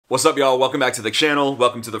What's up, y'all? Welcome back to the channel.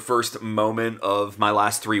 Welcome to the first moment of my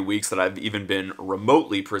last 3 weeks that I've even been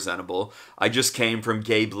remotely presentable. I just came from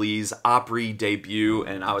Gabe Lee's Opry debut,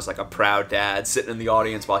 and I was like a proud dad sitting in the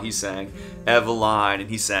audience while he sang Eveline and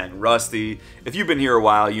he sang Rusty. If you've been here a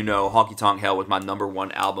while, you know Honky Tonk Hell was my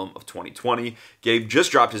 #1 album of 2020. Gabe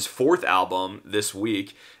just dropped his 4th album this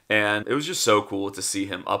week, and it was just so cool to see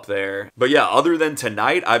him up there. But yeah, other than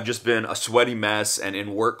tonight, I've just been a sweaty mess and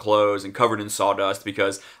in work clothes and covered in sawdust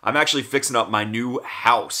because I'm actually fixing up my new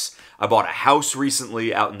house. I bought a house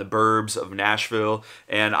recently out in the burbs of Nashville,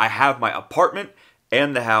 and I have my apartment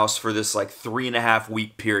and the house for this like 3.5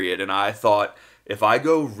 week period. And I thought, if I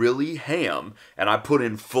go really ham and I put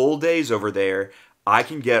in full days over there, I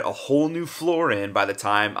can get a whole new floor in by the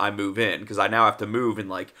time I move in, because I now have to move in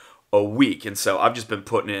like a week. And so I've just been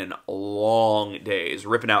putting in long days,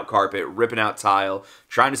 ripping out carpet, ripping out tile,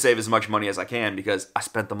 trying to save as much money as I can because I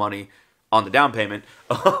spent the money on the down payment,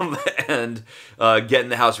 and getting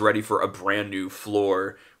the house ready for a brand new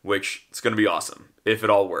floor, which is going to be awesome if it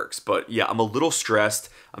all works. But yeah, I'm a little stressed.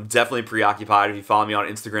 I'm definitely preoccupied. If you follow me on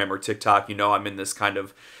Instagram or TikTok, you know I'm in this kind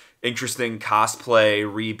of interesting cosplay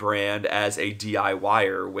rebrand as a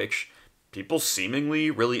DIYer, which people seemingly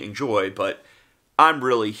really enjoy, but I'm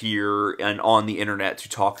really here and on the internet to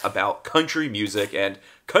talk about country music, and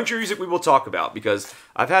country music we will talk about because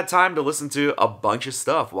I've had time to listen to a bunch of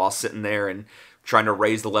stuff while sitting there and trying to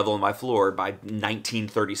raise the level of my floor by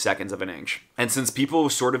 19/30 seconds of an inch. And since people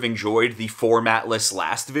sort of enjoyed the formatless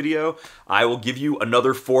last video, I will give you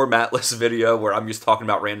another formatless video where I'm just talking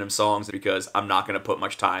about random songs because I'm not going to put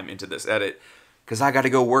much time into this edit because I got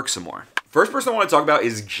to go work some more. First person I want to talk about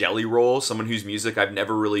is Jelly Roll, someone whose music I've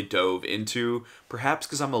never really dove into, perhaps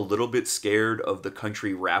because I'm a little bit scared of the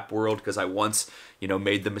country rap world, because I once,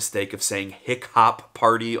 made the mistake of saying hick hop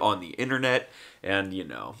party on the internet, and,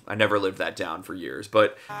 I never lived that down for years.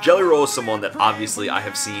 But Jelly Roll is someone that obviously I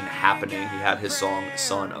have seen happening. He had his song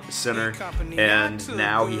Son of a Sinner, and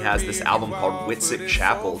now he has this album called Whitsitt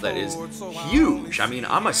Chapel that is huge. I mean,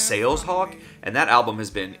 I'm a sales hawk, and that album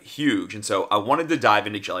has been huge, and so I wanted to dive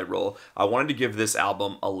into Jelly Roll. I wanted to give this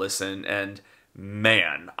album a listen, and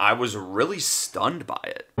man, I was really stunned by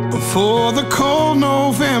it. Before the cold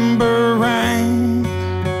November rain,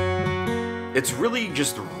 it's really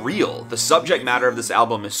just real. The subject matter of this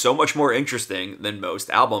album is so much more interesting than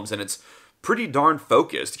most albums, and it's pretty darn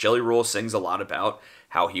focused. Jelly Roll sings a lot about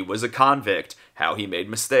how he was a convict, how he made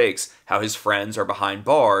mistakes, how his friends are behind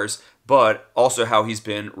bars, but also how he's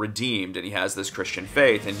been redeemed and he has this Christian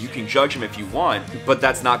faith. And you can judge him if you want, but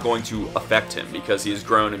that's not going to affect him because he has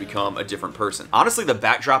grown and become a different person. Honestly, the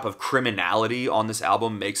backdrop of criminality on this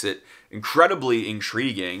album makes it incredibly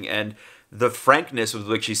intriguing, and the frankness with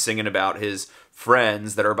which he's singing about his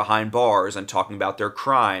friends that are behind bars and talking about their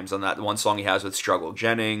crimes on that one song he has with Struggle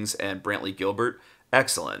Jennings and Brantley Gilbert,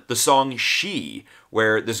 excellent. The song She,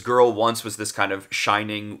 where this girl once was this kind of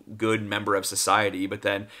shining, good member of society, but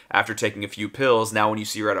then after taking a few pills, now when you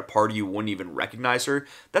see her at a party, you wouldn't even recognize her.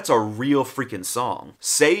 That's a real freaking song.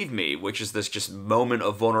 Save Me, which is this just moment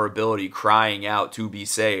of vulnerability, crying out to be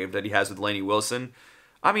saved that he has with Lainey Wilson.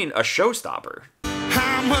 I mean, a showstopper.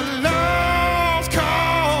 I'm a lost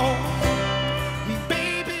cause,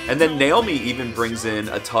 baby. And then Naomi even brings in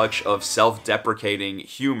a touch of self-deprecating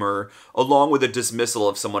humor along with a dismissal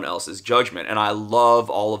of someone else's judgment. And I love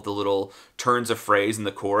all of the little turns of phrase in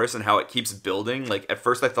the chorus and how it keeps building. Like, at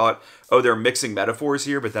first I thought, oh, they're mixing metaphors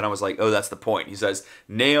here, but then I was like, oh, that's the point. He says,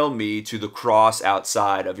 nail me to the cross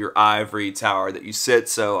outside of your ivory tower that you sit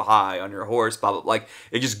so high on your horse, blah, blah, blah. Like,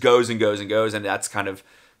 it just goes and goes and goes, and that's kind of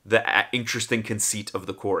the interesting conceit of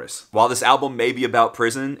the chorus. While this album may be about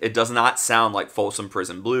prison, it does not sound like Folsom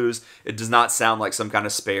Prison Blues. It does not sound like some kind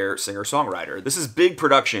of spare singer-songwriter. This is big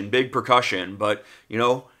production, big percussion, but,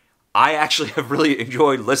 I actually have really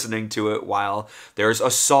enjoyed listening to it while there's a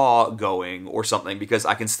saw going or something, because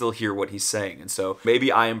I can still hear what he's saying. And so maybe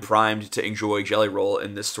I am primed to enjoy Jelly Roll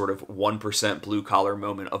in this sort of 1% blue-collar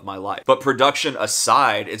moment of my life. But production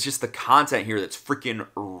aside, it's just the content here that's freaking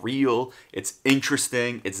real. It's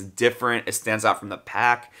interesting. It's different. It stands out from the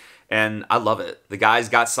pack. And I love it. The guy's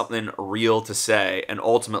got something real to say, and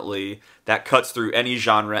ultimately that cuts through any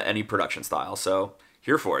genre, any production style. So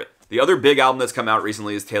here for it. The other big album that's come out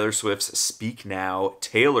recently is Taylor Swift's Speak Now,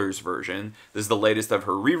 Taylor's version. This is the latest of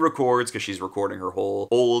her re-records because she's recording her whole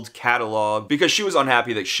old catalog because she was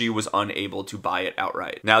unhappy that she was unable to buy it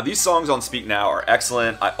outright. Now, these songs on Speak Now are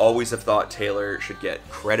excellent. I always have thought Taylor should get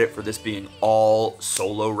credit for this being all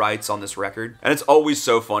solo rights on this record. And it's always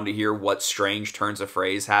so fun to hear what strange turns of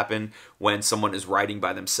phrase happen when someone is writing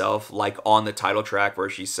by themselves, like on the title track where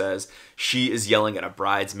she says she is yelling at a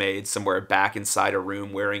bridesmaid somewhere back inside a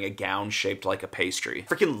room wearing a gown shaped like a pastry.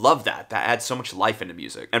 Freaking love that. That adds so much life into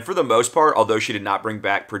music. And for the most part, although she did not bring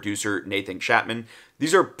back producer Nathan Chapman,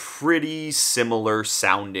 these are pretty similar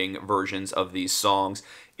sounding versions of these songs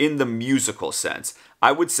in the musical sense.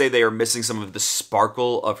 I would say they are missing some of the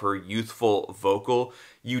sparkle of her youthful vocal.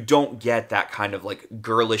 You don't get that kind of like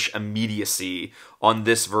girlish immediacy on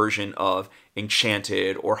this version of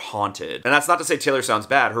Enchanted or Haunted. And that's not to say Taylor sounds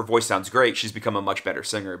bad. Her voice sounds great. She's become a much better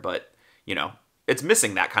singer, but you know, it's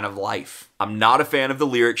missing that kind of life. I'm not a fan of the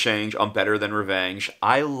lyric change on Better Than Revenge.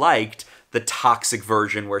 I liked the toxic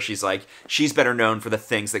version where she's like, she's better known for the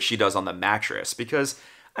things that she does on the mattress, because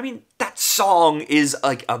I mean, that song is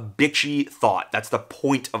like a bitchy thought. That's the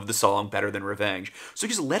point of the song, Better Than Revenge. So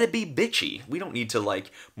just let it be bitchy. We don't need to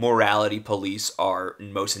like morality police our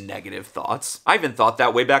most negative thoughts. I even thought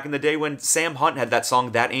that way back in the day when Sam Hunt had that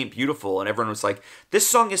song, That Ain't Beautiful, and everyone was like, this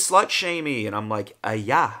song is slut-shamey. And I'm like,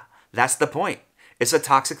 yeah, that's the point. It's a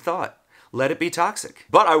toxic thought. Let it be toxic.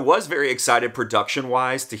 But I was very excited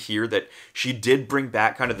production-wise to hear that she did bring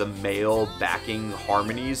back kind of the male backing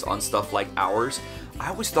harmonies on stuff like Ours. I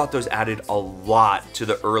always thought those added a lot to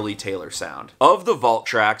the early Taylor sound. Of the vault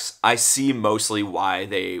tracks, I see mostly why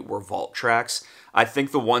they were vault tracks. I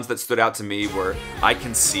think the ones that stood out to me were I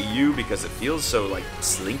Can See You, because it feels so like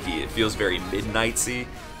slinky. It feels very midnightsy.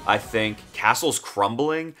 I think Castles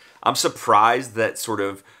Crumbling. I'm surprised that sort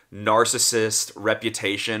of narcissist,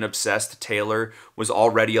 reputation-obsessed Taylor was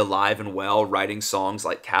already alive and well writing songs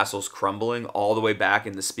like Castles Crumbling all the way back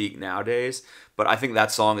in the Speak Now days. But I think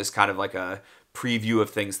that song is kind of like a preview of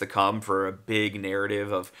things to come for a big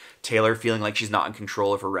narrative of Taylor feeling like she's not in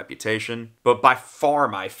control of her reputation. But by far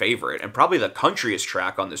my favorite, and probably the countryest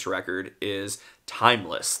track on this record, is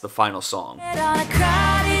Timeless, the final song.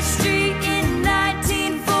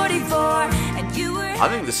 I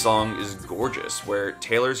think this song is gorgeous, where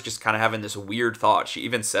Taylor's just kind of having this weird thought. She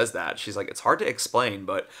even says that. She's like, it's hard to explain,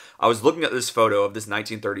 but I was looking at this photo of this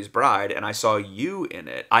 1930s bride, and I saw you in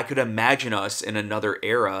it. I could imagine us in another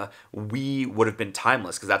era. We would have been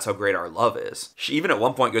timeless, because that's how great our love is. She even at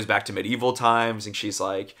one point goes back to medieval times, and she's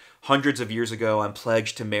like, hundreds of years ago, I'm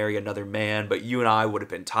pledged to marry another man, but you and I would have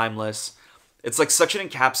been timeless. It's like such an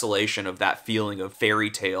encapsulation of that feeling of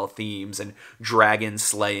fairy tale themes and dragon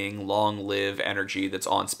slaying, long live energy that's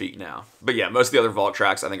on Speak Now. But yeah, most of the other vault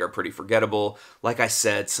tracks I think are pretty forgettable. Like I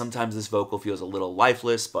said, sometimes this vocal feels a little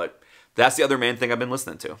lifeless, but that's the other main thing I've been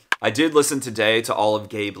listening to. I did listen today to all of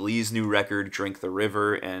Gabe Lee's new record, Drink the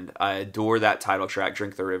River, and I adore that title track,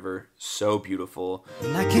 Drink the River. So beautiful.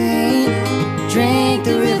 And I can't drink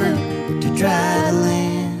the river to dry the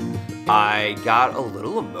land. I got a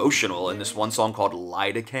little emotional in this one song called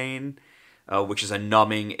Lidocaine, which is a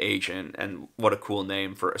numbing agent, and what a cool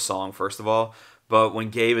name for a song, first of all. But when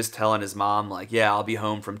Gabe is telling his mom, like, yeah, I'll be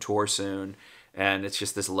home from tour soon, and it's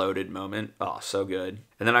just this loaded moment. Oh, so good.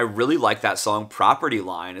 And then I really like that song, Property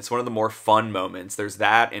Line. It's one of the more fun moments. There's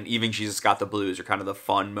that, and Even Jesus Got the Blues are kind of the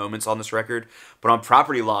fun moments on this record. But on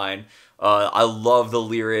Property Line, I love the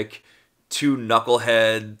lyric, two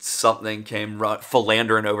knucklehead something came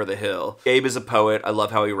philandering over the hill. Gabe is a poet. I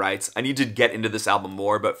love how he writes. I need to get into this album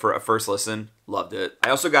more, but for a first listen, loved it. I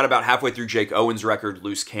also got about halfway through Jake Owen's record,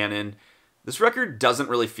 Loose Cannon. This record doesn't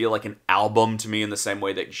really feel like an album to me in the same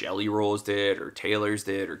way that Jelly Rolls did, or Taylor's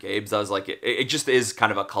did, or Gabe's does. Like it just is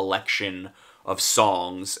kind of a collection of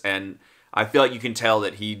songs, and I feel like you can tell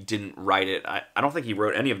that he didn't write it. I don't think he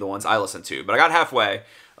wrote any of the ones I listened to, but I got halfway.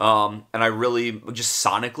 And I really, just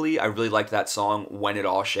sonically, I really liked that song, When It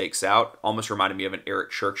All Shakes Out. Almost reminded me of an Eric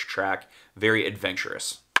Church track. Very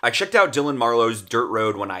adventurous. I checked out Dylan Marlowe's Dirt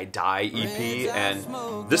Road When I Die EP,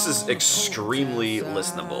 and this is extremely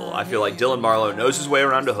listenable. I feel like Dylan Marlowe knows his way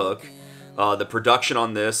around a hook. The production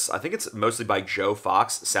on this, I think it's mostly by Joe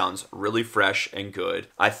Fox, sounds really fresh and good.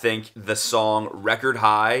 I think the song Record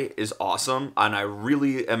High is awesome, and I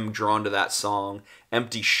really am drawn to that song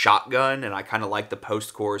Empty Shotgun, and I kind of like the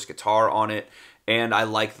post-chorus guitar on it, and I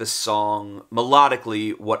like the song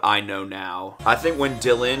melodically, What I Know Now. I think when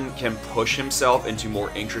Dylan can push himself into more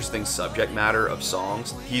interesting subject matter of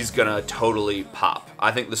songs, he's gonna totally pop.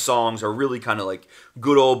 I think the songs are really kind of like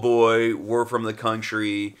Good Old Boy, We're From the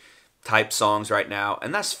Country, type songs right now,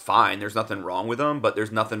 and that's fine. There's nothing wrong with them, but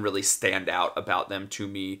there's nothing really stand out about them to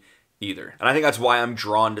me either. And I think that's why I'm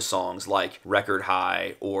drawn to songs like Record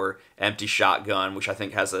High or Empty Shotgun, which I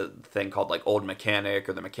think has a thing called like Old Mechanic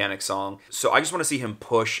or the Mechanic song. So I just want to see him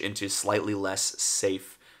push into slightly less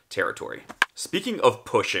safe territory. Speaking of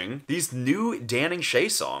pushing, these new Dan and Shay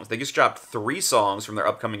songs, they just dropped 3 songs from their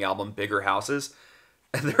upcoming album, Bigger Houses,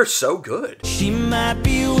 and they're so good. She might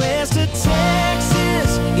be west of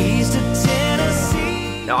Texas, east of Tennessee.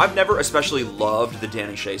 Now, I've never especially loved the Dan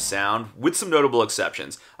and Shay sound, with some notable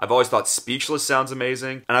exceptions. I've always thought Speechless sounds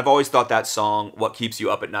amazing, and I've always thought that song, What Keeps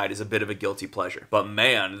You Up at Night, is a bit of a guilty pleasure. But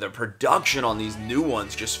man, the production on these new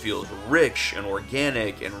ones just feels rich and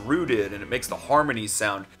organic and rooted, and it makes the harmonies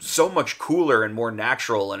sound so much cooler and more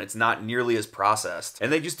natural, and it's not nearly as processed.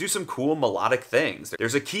 And they just do some cool melodic things.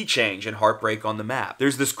 There's a key change in Heartbreak on the Map.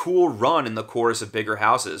 There's this cool run in the chorus of Bigger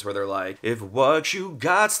Houses where they're like, if what you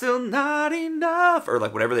got still not enough, or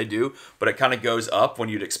like whatever they do, but it kind of goes up when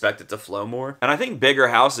you'd expect it to flow more. And I think Bigger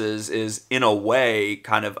Houses is, in a way,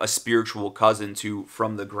 kind of a spiritual cousin to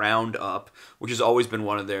From the Ground Up, which has always been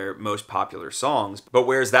one of their most popular songs. But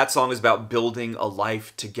whereas that song is about building a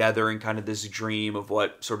life together and kind of this dream of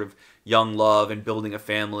what sort of young love and building a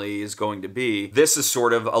family is going to be, this is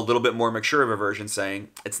sort of a little bit more mature of a version saying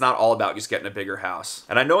it's not all about just getting a bigger house.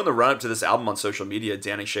 And I know in the run-up to this album on social media,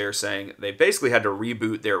 Dan and Shay are saying they basically had to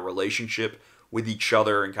reboot their relationship with each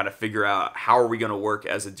other and kind of figure out how are we going to work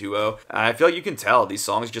as a duo. And I feel like you can tell these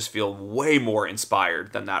songs just feel way more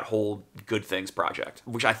inspired than that whole Good Things project,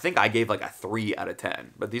 which I think I gave like a 3 out of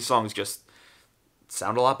 10. But these songs just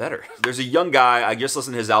sound a lot better. There's a young guy, I just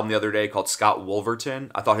listened to his album the other day called Scott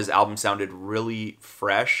Wolverton. I thought his album sounded really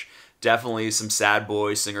fresh. Definitely some sad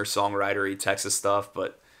boy, singer-songwriter-y Texas stuff,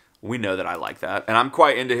 but we know that I like that. And I'm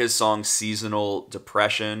quite into his song Seasonal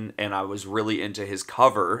Depression, and I was really into his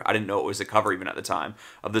cover, I didn't know it was a cover even at the time,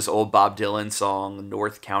 of this old Bob Dylan song,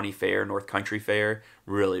 North Country Fair.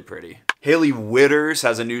 Really pretty. Hailey Whitters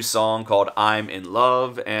has a new song called I'm in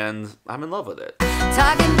Love, and I'm in love with it.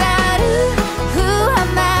 Talking about who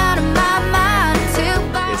I'm out of my mind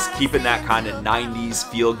to It's keeping that kind of 90s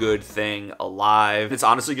feel-good thing alive. It's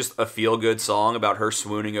honestly just a feel-good song about her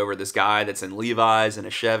swooning over this guy that's in Levi's and a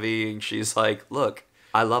Chevy, and she's like, look,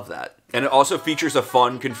 I love that. And it also features a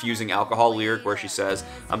fun, confusing alcohol lyric where she says,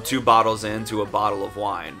 I'm 2 bottles into a bottle of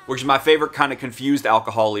wine, which is my favorite kind of confused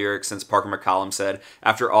alcohol lyric since Parker McCollum said,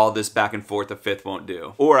 after all this back and forth, a 5th won't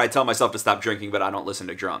do. Or I tell myself to stop drinking, but I don't listen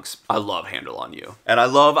to drunks. I love Handle on You. And I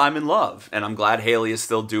love I'm in Love. And I'm glad Hailey is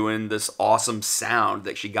still doing this awesome sound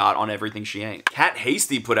that she got on Everything She Ain't. Cat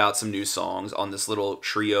Hasty put out some new songs on this little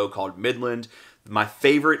trio called Midland. My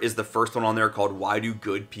favorite is the first one on there called Why Do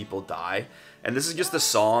Good People Die? And this is just a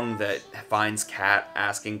song that finds Kat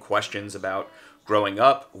asking questions about growing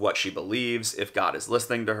up, what she believes, if God is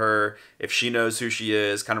listening to her, if she knows who she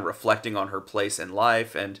is, kind of reflecting on her place in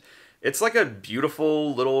life. And it's like a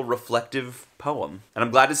beautiful little reflective poem. And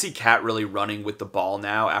I'm glad to see Kat really running with the ball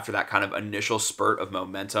now after that kind of initial spurt of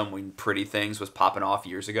momentum when Pretty Things was popping off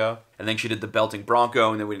years ago. And then she did the Belting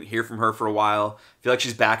Bronco, and then we didn't hear from her for a while. I feel like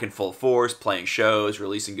she's back in full force, playing shows,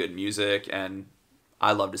 releasing good music, and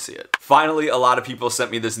I love to see it. Finally, a lot of people sent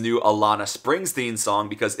me this new Alana Springsteen song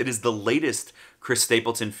because it is the latest Chris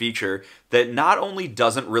Stapleton feature that not only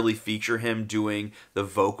doesn't really feature him doing the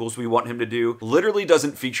vocals we want him to do, literally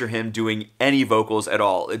doesn't feature him doing any vocals at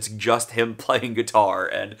all. It's just him playing guitar.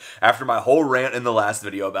 And after my whole rant in the last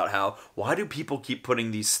video about how, why do people keep putting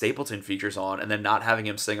these Stapleton features on and then not having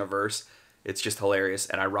him sing a verse, it's just hilarious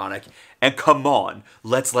and ironic. And come on,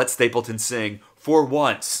 let's let Stapleton sing for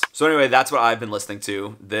once. So anyway, that's what I've been listening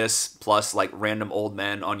to. This plus like random old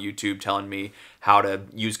men on YouTube telling me how to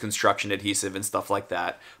use construction adhesive and stuff like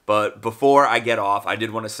that. But before I get off, I did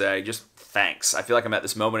want to say just thanks. I feel like I'm at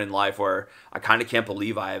this moment in life where I kind of can't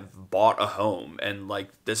believe I have bought a home. And like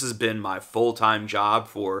this has been my full-time job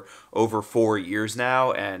for over 4 years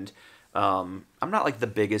now. And I'm not like the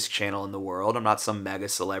biggest channel in the world. I'm not some mega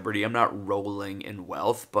celebrity. I'm not rolling in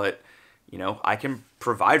wealth, but you know, I can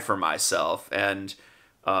provide for myself, and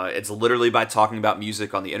it's literally by talking about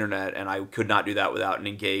music on the internet, and I could not do that without an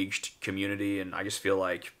engaged community, and I just feel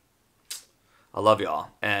like I love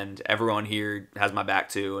y'all, and everyone here has my back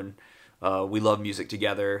too, and we love music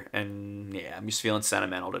together, and yeah, I'm just feeling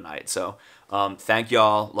sentimental tonight, so thank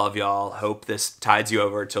y'all, love y'all, hope this tides you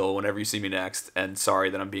over till whenever you see me next, and sorry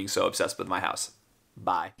that I'm being so obsessed with my house.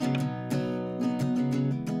 Bye.